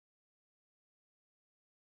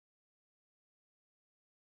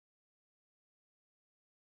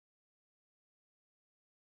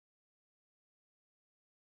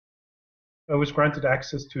I was granted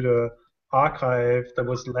access to the archive that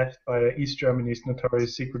was left by East Germany's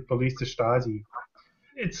notorious secret police, the Stasi.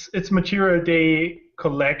 It's material they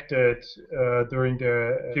collected during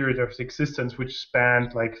the period of its existence, which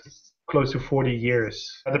spanned like close to 40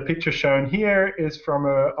 years. The picture shown here is from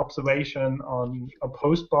an observation on a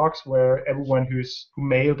post box where everyone who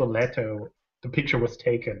mailed a letter, the picture was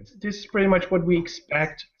taken. This is pretty much what we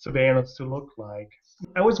expect surveillance to look like.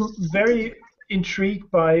 I was very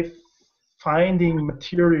intrigued by finding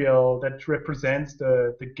material that represents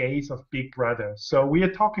the gaze of Big Brother. So we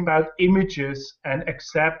are talking about images, and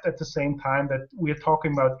except at the same time that we are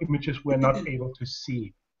talking about images we're not able to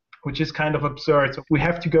see, which is kind of absurd. So we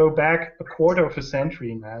have to go back a quarter of a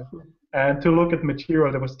century now and to look at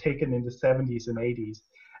material that was taken in the 70s and 80s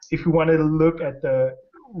if we want to look at the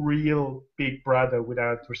real Big Brother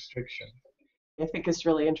without restriction. I think it's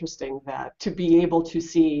really interesting that to be able to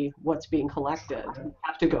see what's being collected, you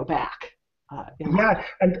have to go back. Yeah,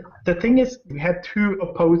 and the thing is, we had two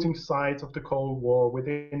opposing sides of the Cold War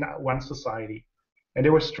within one society, and they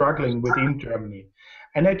were struggling within Germany.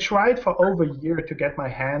 And I tried for over a year to get my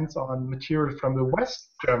hands on material from the West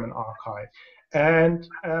German archive. And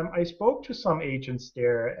I spoke to some agents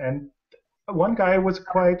there, and one guy was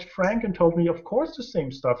quite frank and told me, of course the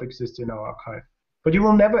same stuff exists in our archive, but you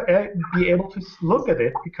will never be able to look at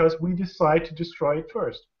it because we decide to destroy it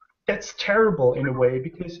first. That's terrible in a way,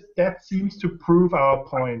 because that seems to prove our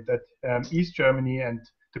point that East Germany and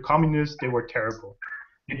the communists, they were terrible.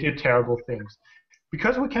 They did terrible things.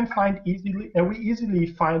 Because we can find easily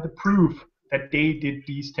find the proof that they did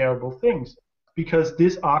these terrible things, because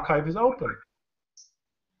this archive is open.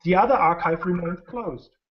 The other archive remains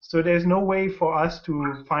closed. So there's no way for us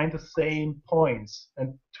to find the same points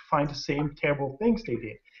and to find the same terrible things they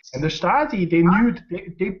did. And the Stasi, they knew,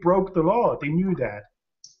 they broke the law. They knew that.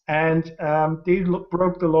 And they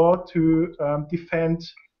broke the law to defend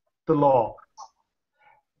the law,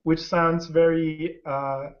 which sounds very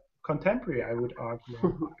contemporary, I would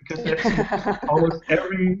argue, because that's almost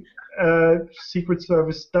every Secret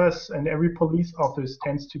Service does and every police office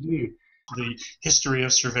tends to do. The history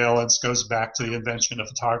of surveillance goes back to the invention of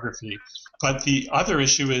photography. But the other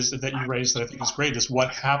issue is that you raised that I think is great is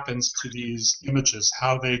what happens to these images,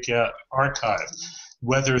 how they get archived,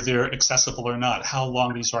 whether they're accessible or not, how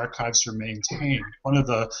long these archives are maintained. One of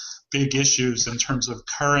the big issues in terms of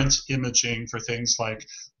current imaging for things like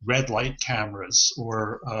red light cameras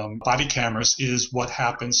or body cameras is what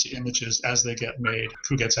happens to images as they get made,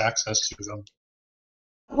 who gets access to them.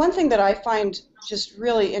 One thing that I find just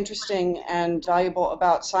really interesting and valuable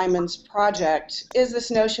about Simon's project is this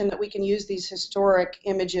notion that we can use these historic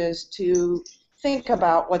images to think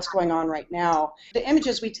about what's going on right now. The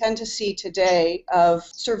images we tend to see today of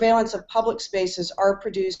surveillance of public spaces are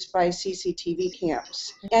produced by CCTV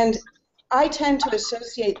cams. And I tend to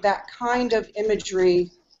associate that kind of imagery,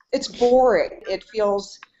 it's boring. It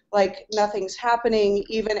feels like nothing's happening,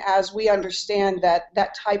 even as we understand that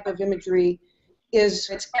that type of imagery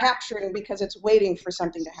it's capturing because it's waiting for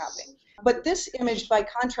something to happen. But this image, by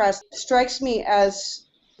contrast, strikes me as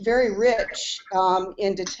very rich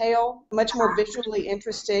in detail, much more visually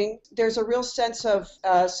interesting. There's a real sense of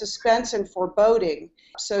suspense and foreboding.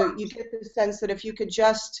 So you get the sense that if you could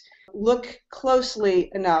just look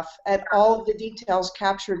closely enough at all of the details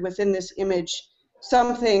captured within this image,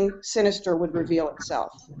 something sinister would reveal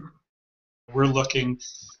itself. We're looking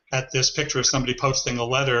at this picture of somebody posting a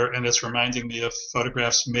letter, and it's reminding me of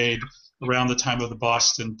photographs made around the time of the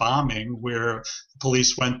Boston bombing, where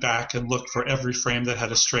police went back and looked for every frame that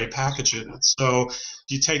had a stray package in it. So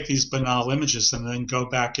you take these banal images and then go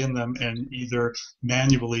back in them and either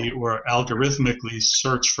manually or algorithmically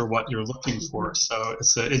search for what you're looking for. So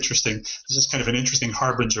it's this is kind of an interesting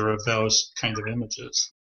harbinger of those kind of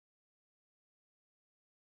images.